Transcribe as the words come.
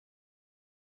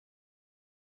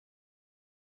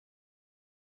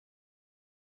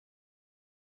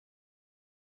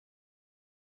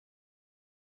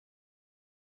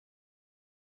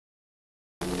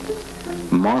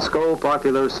Moscow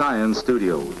Popular Science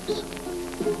Studios.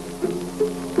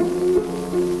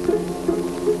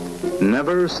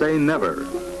 Never say never.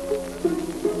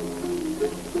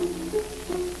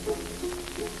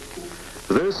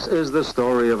 This is the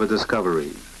story of a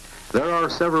discovery. There are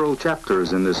several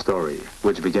chapters in this story,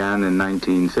 which began in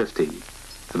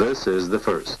 1950. This is the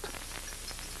first.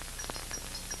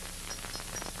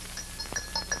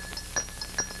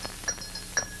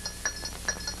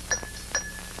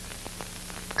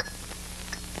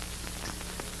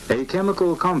 A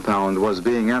chemical compound was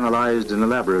being analyzed in a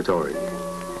laboratory.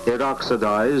 It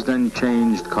oxidized and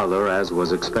changed color as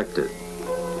was expected.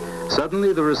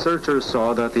 Suddenly, the researchers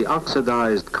saw that the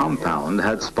oxidized compound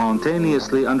had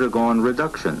spontaneously undergone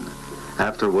reduction,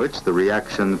 after which the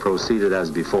reaction proceeded as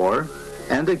before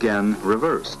and again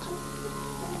reversed.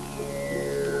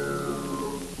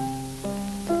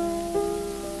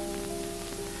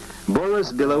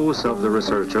 Boris Belousov, the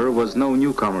researcher, was no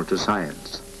newcomer to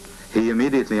science. He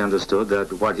immediately understood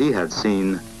that what he had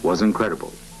seen was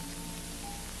incredible.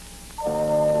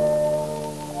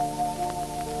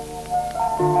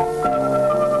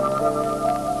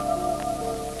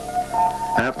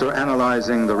 After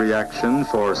analyzing the reaction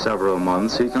for several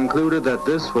months, he concluded that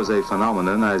this was a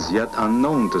phenomenon as yet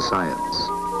unknown to science.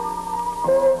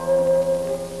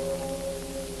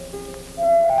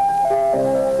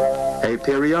 A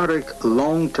periodic,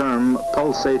 long-term,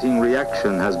 pulsating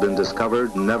reaction has been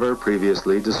discovered never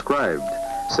previously described,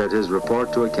 said his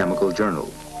report to a chemical journal.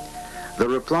 The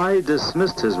reply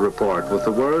dismissed his report with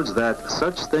the words that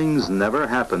such things never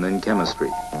happen in chemistry.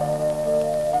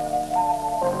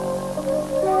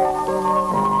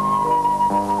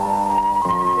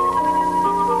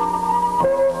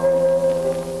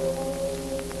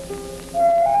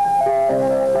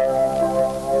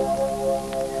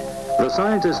 The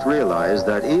scientist realized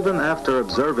that even after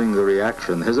observing the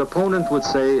reaction, his opponent would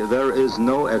say there is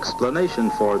no explanation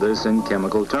for this in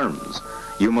chemical terms.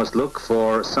 You must look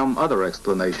for some other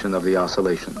explanation of the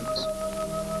oscillations.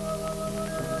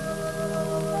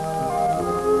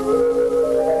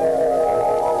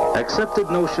 Accepted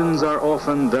notions are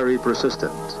often very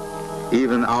persistent.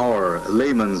 Even our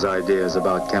layman's ideas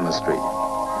about chemistry.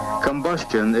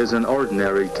 Combustion is an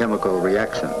ordinary chemical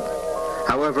reaction.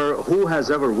 However, who has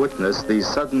ever witnessed the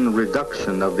sudden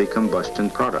reduction of the combustion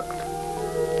product?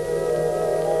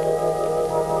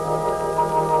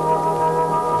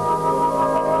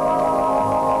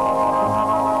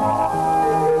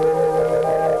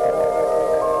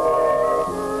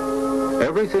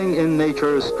 Everything in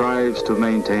nature strives to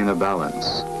maintain a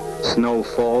balance. Snow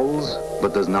falls,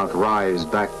 but does not rise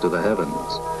back to the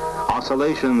heavens.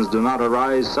 Oscillations do not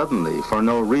arise suddenly for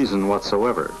no reason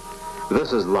whatsoever.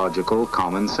 This is logical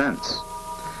common sense.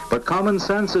 But common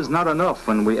sense is not enough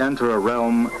when we enter a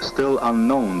realm still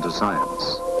unknown to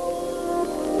science.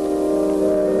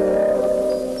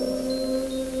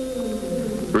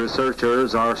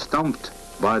 Researchers are stumped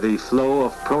by the flow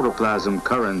of protoplasm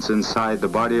currents inside the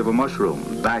body of a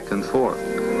mushroom, back and forth.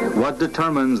 What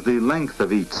determines the length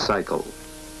of each cycle?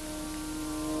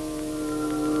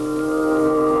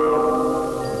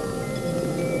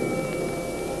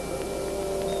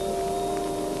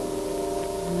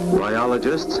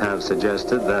 Biologists have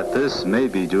suggested that this may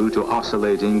be due to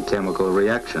oscillating chemical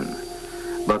reaction.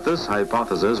 But this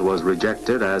hypothesis was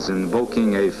rejected as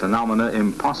invoking a phenomena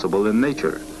impossible in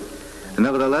nature.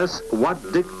 Nevertheless,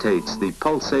 what dictates the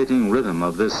pulsating rhythm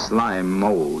of this slime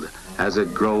mold as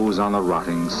it grows on a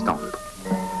rotting stump?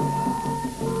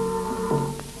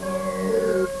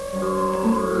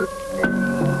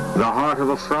 The heart of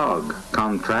a frog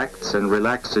contracts and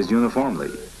relaxes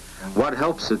uniformly. What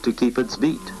helps it to keep its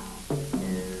beat?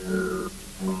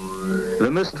 The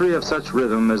mystery of such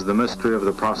rhythm is the mystery of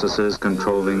the processes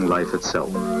controlling life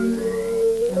itself.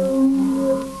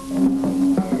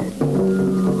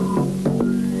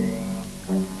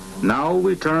 Now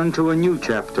we turn to a new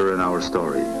chapter in our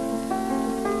story.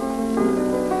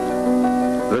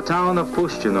 The town of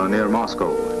Pushchino near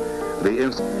Moscow.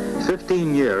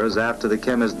 15 years after the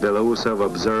chemist Belousov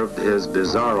observed his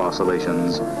bizarre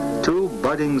oscillations, two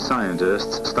budding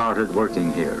scientists started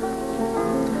working here.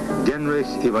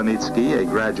 Belousov-Zhabotinsky, a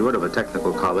graduate of a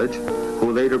technical college,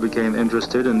 who later became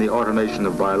interested in the automation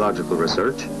of biological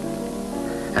research,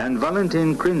 and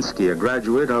Valentin Krinsky, a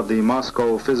graduate of the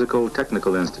Moscow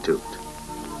Physical-Technical Institute.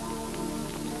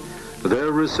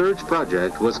 Their research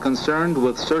project was concerned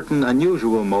with certain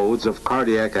unusual modes of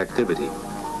cardiac activity.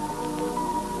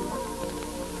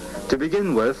 To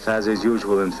begin with, as is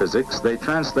usual in physics, they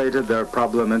translated their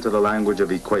problem into the language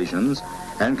of equations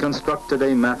and constructed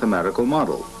a mathematical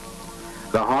model.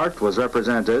 The heart was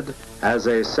represented as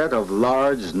a set of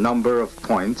large number of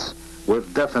points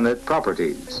with definite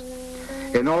properties.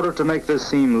 In order to make this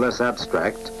seem less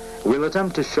abstract, we'll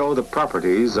attempt to show the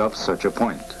properties of such a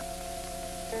point.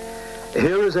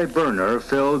 Here is a burner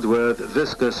filled with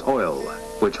viscous oil,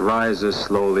 which rises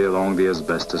slowly along the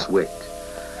asbestos wick.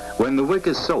 When the wick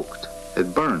is soaked,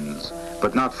 it burns,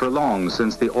 but not for long,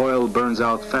 since the oil burns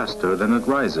out faster than it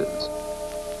rises.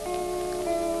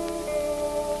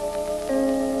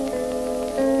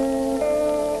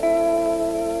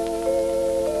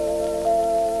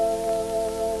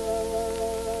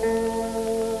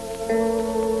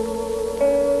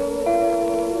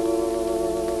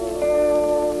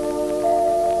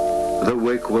 The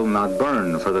wick will not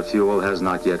burn, for the fuel has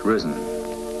not yet risen.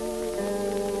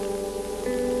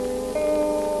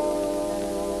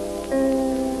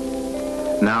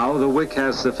 Now the wick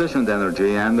has sufficient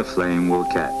energy and the flame will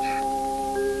catch.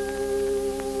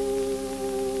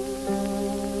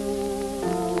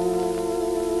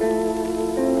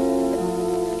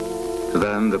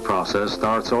 Then the process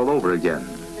starts all over again.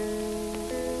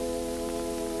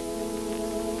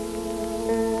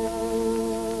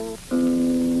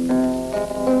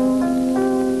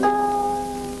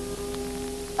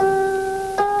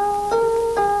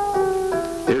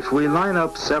 If we line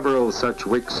up several such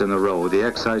wicks in a row, the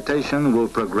excitation will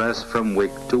progress from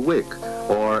wick to wick,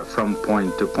 or from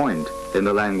point to point, in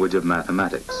the language of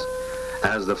mathematics.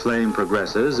 As the flame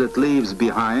progresses, it leaves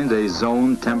behind a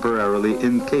zone temporarily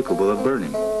incapable of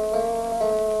burning.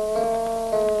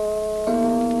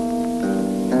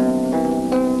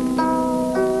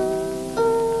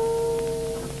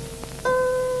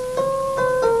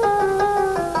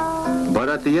 But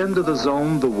at the end of the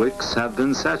zone, the wicks have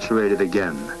been saturated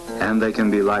again, and they can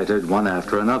be lighted one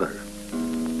after another.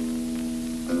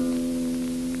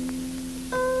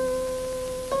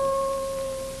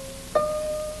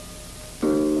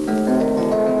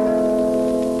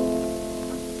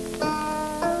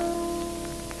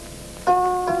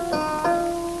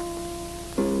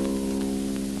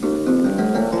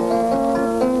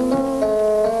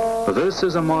 This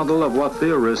is a model of what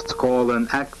theorists call an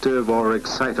active or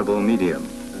excitable medium.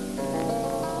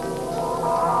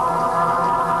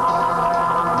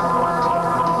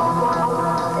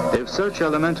 If such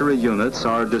elementary units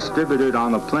are distributed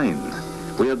on a plane,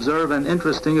 we observe an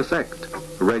interesting effect,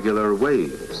 regular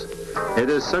waves. It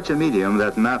is such a medium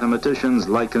that mathematicians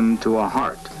liken to a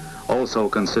heart, also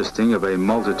consisting of a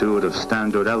multitude of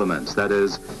standard elements, that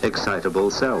is, excitable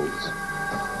cells.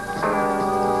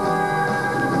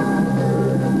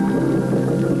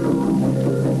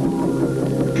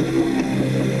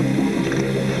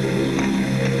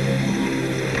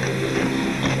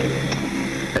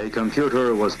 A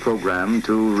computer was programmed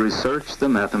to research the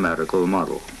mathematical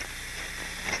model.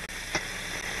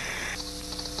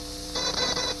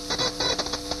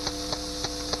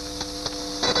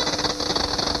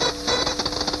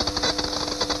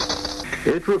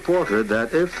 It reported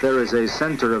that if there is a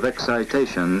center of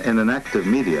excitation in an active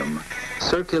medium,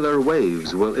 circular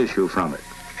waves will issue from it.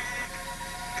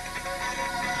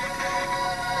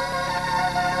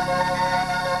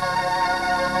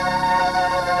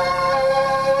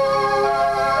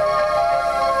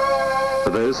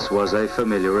 This was a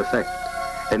familiar effect.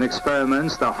 In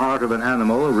experiments, the heart of an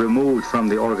animal removed from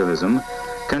the organism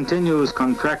continues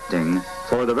contracting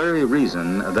for the very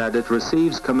reason that it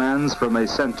receives commands from a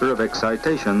center of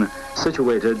excitation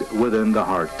situated within the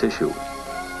heart tissue.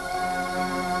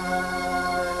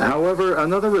 However,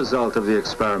 another result of the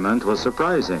experiment was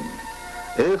surprising.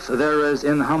 If there is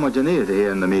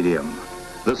inhomogeneity in the medium,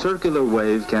 the circular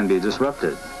wave can be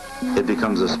disrupted. It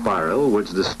becomes a spiral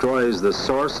which destroys the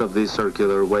source of these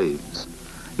circular waves.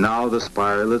 Now the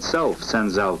spiral itself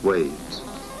sends out waves.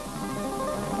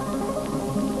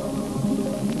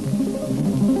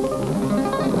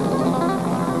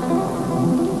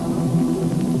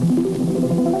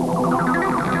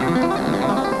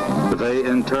 They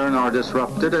in turn are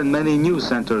disrupted and many new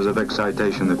centers of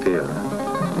excitation appear.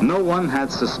 No one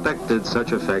had suspected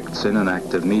such effects in an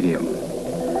active medium.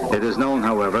 It is known,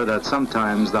 however, that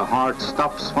sometimes the heart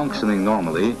stops functioning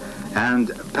normally and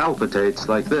palpitates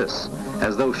like this,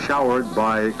 as though showered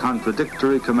by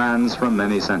contradictory commands from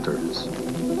many centers.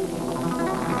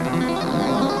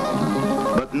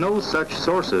 But no such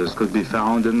sources could be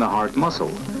found in the heart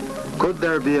muscle. Could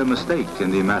there be a mistake in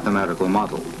the mathematical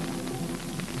model?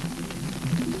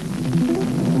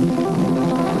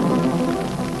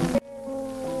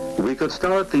 We could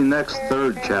start the next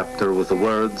third chapter with the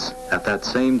words, "at that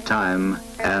same time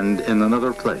and in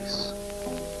another place."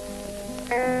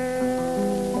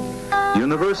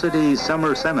 University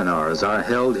summer seminars are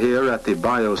held here at the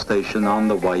biostation on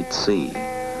the White Sea.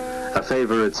 A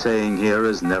favorite saying here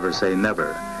is never say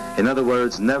never. In other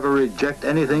words, never reject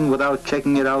anything without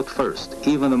checking it out first,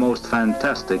 even the most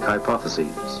fantastic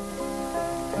hypotheses.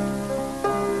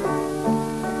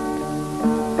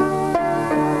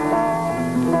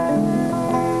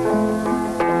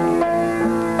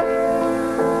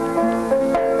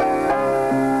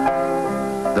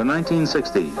 The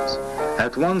 1960s.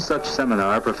 At one such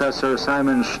seminar, Professor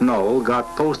Simon Schnoll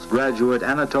got postgraduate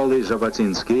Anatoly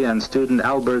Zhabotinsky and student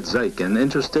Albert Zaikin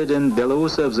interested in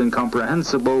Belousov's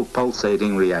incomprehensible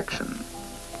pulsating reaction.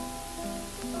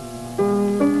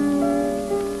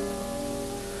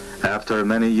 After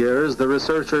many years, the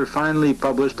researcher finally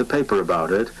published a paper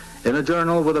about it in a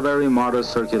journal with a very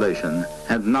modest circulation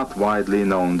and not widely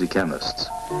known to chemists.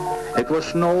 It was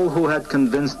Schnoll who had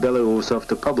convinced Belousov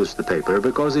to publish the paper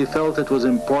because he felt it was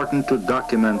important to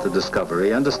document the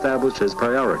discovery and establish his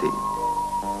priority.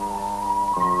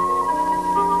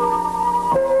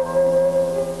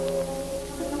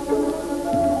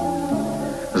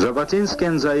 Zhabotinsky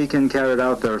and Zaikin carried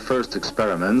out their first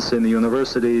experiments in the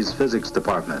university's physics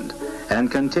department and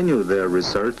continued their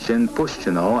research in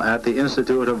Pushchino at the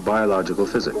Institute of Biological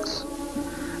Physics.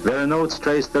 Their notes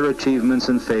traced their achievements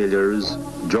and failures,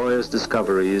 joyous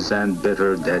discoveries, and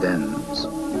bitter dead ends.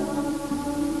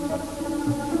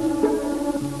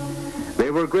 They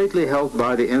were greatly helped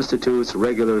by the Institute's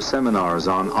regular seminars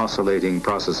on oscillating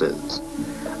processes.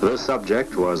 The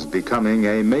subject was becoming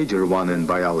a major one in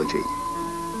biology.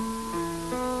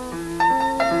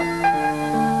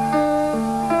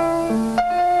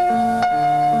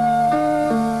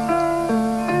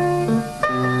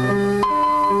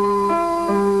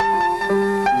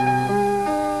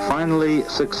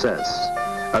 Success,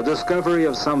 a discovery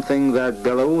of something that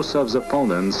Belousov's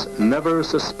opponents never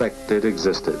suspected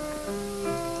existed.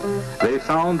 They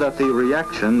found that the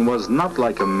reaction was not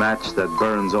like a match that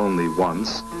burns only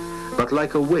once, but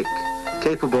like a wick,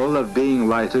 capable of being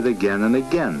lighted again and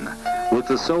again, with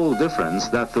the sole difference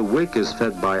that the wick is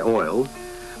fed by oil,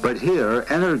 but here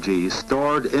energy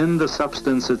stored in the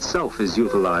substance itself is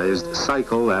utilized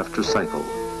cycle after cycle.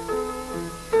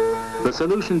 The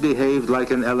solution behaved like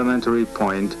an elementary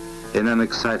point in an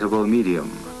excitable medium.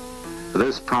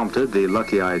 This prompted the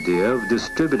lucky idea of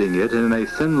distributing it in a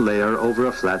thin layer over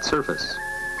a flat surface.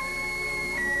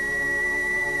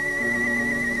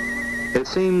 It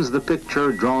seems the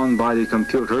picture drawn by the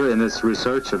computer in its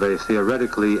research of a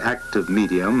theoretically active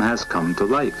medium has come to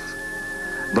life.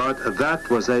 But that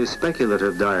was a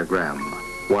speculative diagram,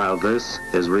 while this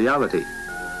is reality.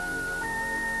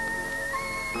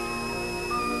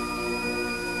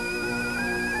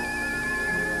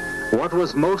 What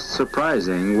was most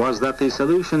surprising was that the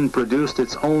solution produced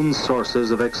its own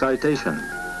sources of excitation.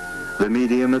 The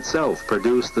medium itself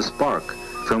produced the spark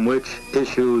from which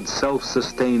issued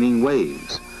self-sustaining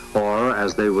waves, or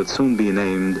as they would soon be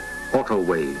named,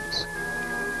 autowaves.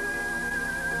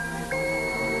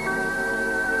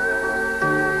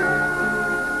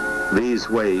 These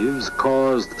waves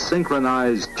caused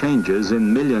synchronized changes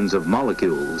in millions of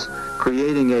molecules,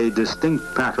 creating a distinct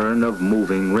pattern of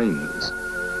moving rings.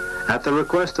 At the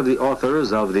request of the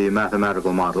authors of the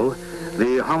mathematical model,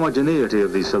 the homogeneity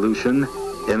of the solution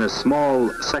in a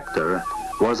small sector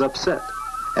was upset,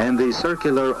 and the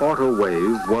circular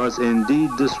autowave was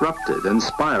indeed disrupted and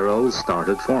spirals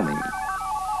started forming.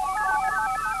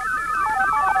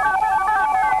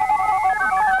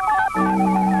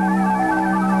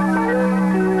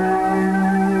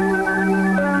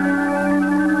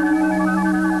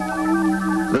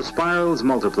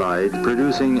 Multiplied,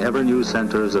 producing ever new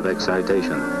centers of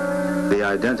excitation. The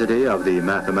identity of the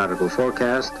mathematical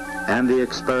forecast and the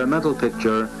experimental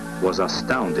picture was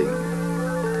astounding.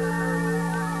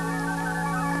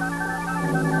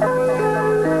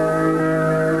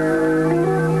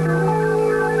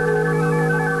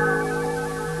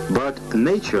 But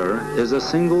nature is a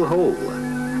single whole,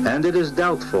 and it is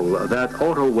doubtful that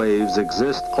autowaves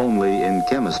exist only in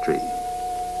chemistry.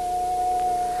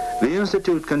 The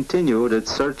Institute continued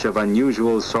its search of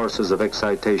unusual sources of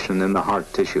excitation in the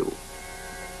heart tissue.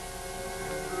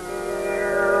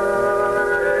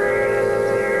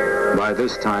 By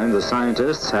this time, the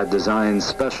scientists had designed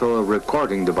special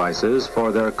recording devices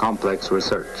for their complex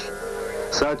research.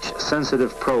 Such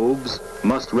sensitive probes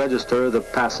must register the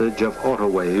passage of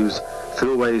autowaves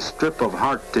through a strip of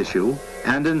heart tissue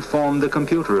and inform the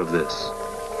computer of this.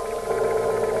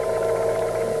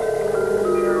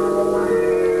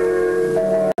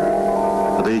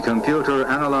 The computer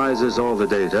analyzes all the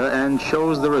data and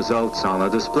shows the results on a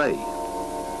display.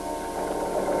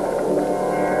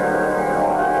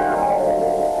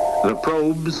 The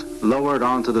probes lowered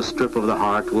onto the strip of the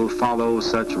heart will follow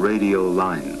such radial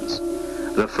lines.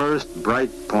 The first bright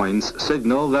points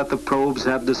signal that the probes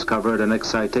have discovered an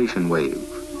excitation wave.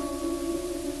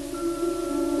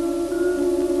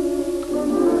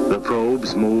 The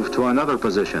probes move to another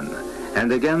position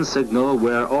and again signal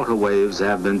where autowaves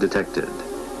have been detected.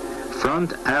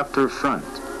 Front after front,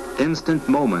 instant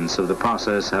moments of the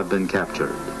process have been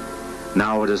captured.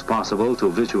 Now it is possible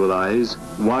to visualize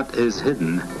what is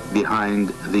hidden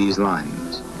behind these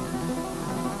lines.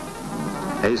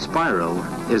 A spiral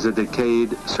is a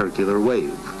decayed circular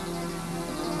wave.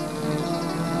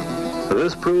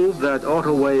 This proved that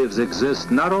autowaves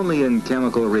exist not only in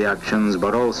chemical reactions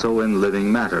but also in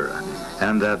living matter,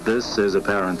 and that this is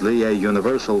apparently a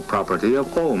universal property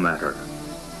of all matter.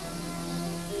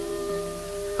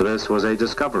 This was a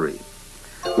discovery.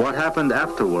 What happened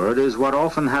afterward is what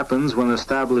often happens when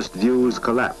established views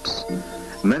collapse.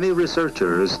 Many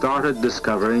researchers started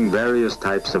discovering various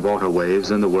types of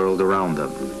autowaves in the world around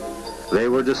them. They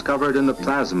were discovered in the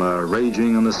plasma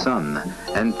raging in the sun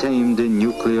and tamed in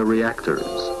nuclear reactors.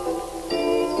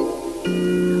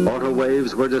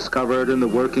 Autowaves were discovered in the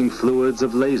working fluids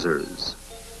of lasers.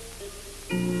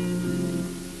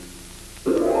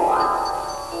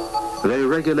 They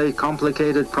regulate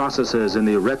complicated processes in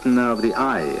the retina of the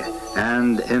eye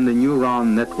and in the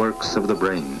neuron networks of the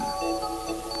brain.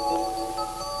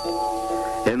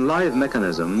 In live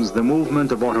mechanisms, the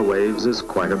movement of autowaves is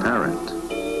quite apparent.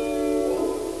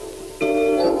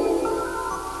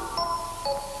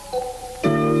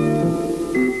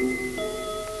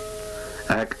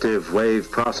 Active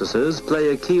wave processes play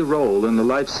a key role in the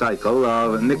life cycle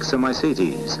of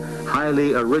Myxomycetes,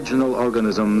 highly original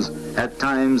organisms, at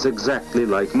times exactly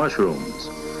like mushrooms.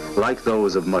 Like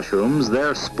those of mushrooms,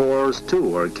 their spores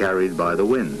too are carried by the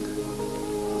wind.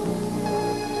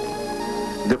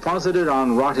 Deposited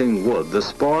on rotting wood, the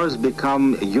spores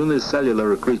become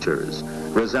unicellular creatures,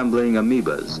 resembling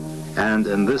amoebas, and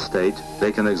in this state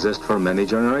they can exist for many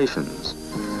generations.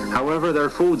 However, their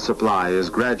food supply is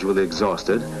gradually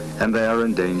exhausted, and they are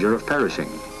in danger of perishing.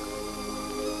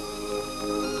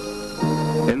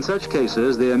 In such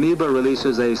cases, the amoeba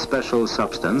releases a special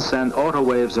substance, and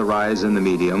autowaves arise in the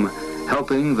medium,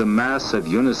 helping the mass of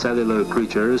unicellular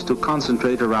creatures to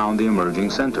concentrate around the emerging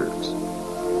centers.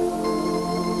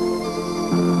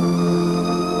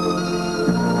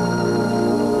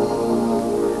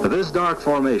 This dark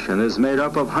formation is made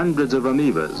up of hundreds of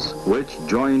amoebas, which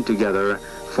join together,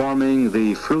 forming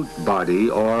the fruit body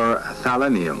or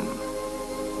thalamium.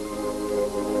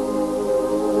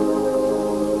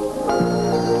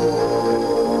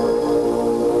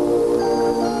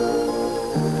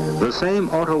 The same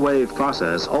autowave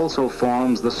process also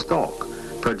forms the stalk,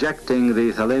 projecting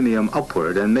the thalamium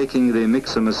upward and making the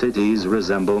Myxomycetes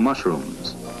resemble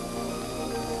mushrooms.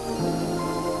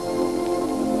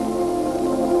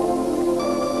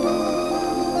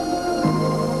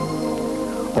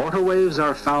 Autowaves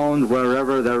are found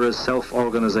wherever there is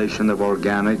self-organization of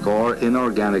organic or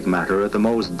inorganic matter at the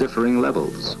most differing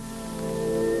levels.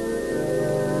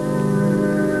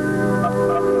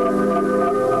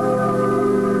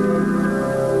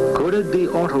 Could it be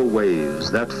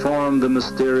autowaves that form the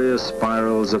mysterious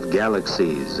spirals of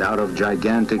galaxies out of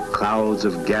gigantic clouds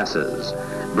of gases,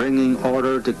 bringing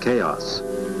order to chaos,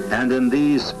 and in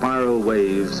these spiral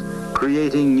waves,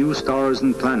 creating new stars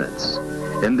and planets,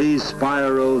 in these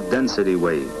spiral density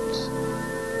waves?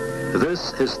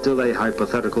 This is still a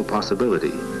hypothetical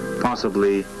possibility,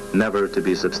 possibly never to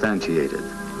be substantiated.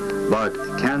 But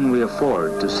can we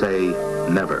afford to say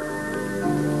never?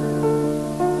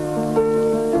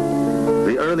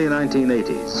 The early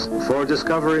 1980s, for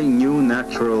discovering new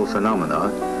natural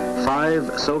phenomena,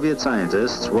 5 Soviet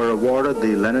scientists were awarded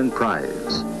the Lenin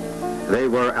Prize. They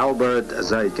were Albert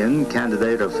Zaykin,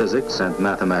 candidate of physics and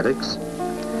mathematics,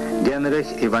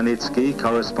 Genrikh Ivanitsky,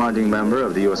 corresponding member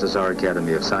of the USSR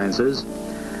Academy of Sciences,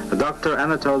 Dr.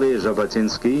 Anatoly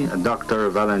Zhabotinsky, Dr.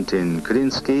 Valentin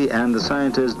Krinsky, and the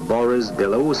scientist Boris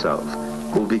Belousov,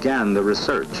 who began the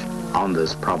research on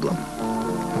this problem.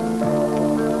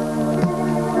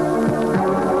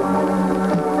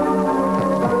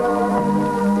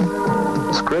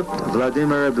 Script,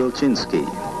 Vladimir Bilchinsky.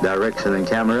 Direction and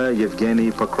camera,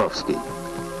 Yevgeny Pokrovsky.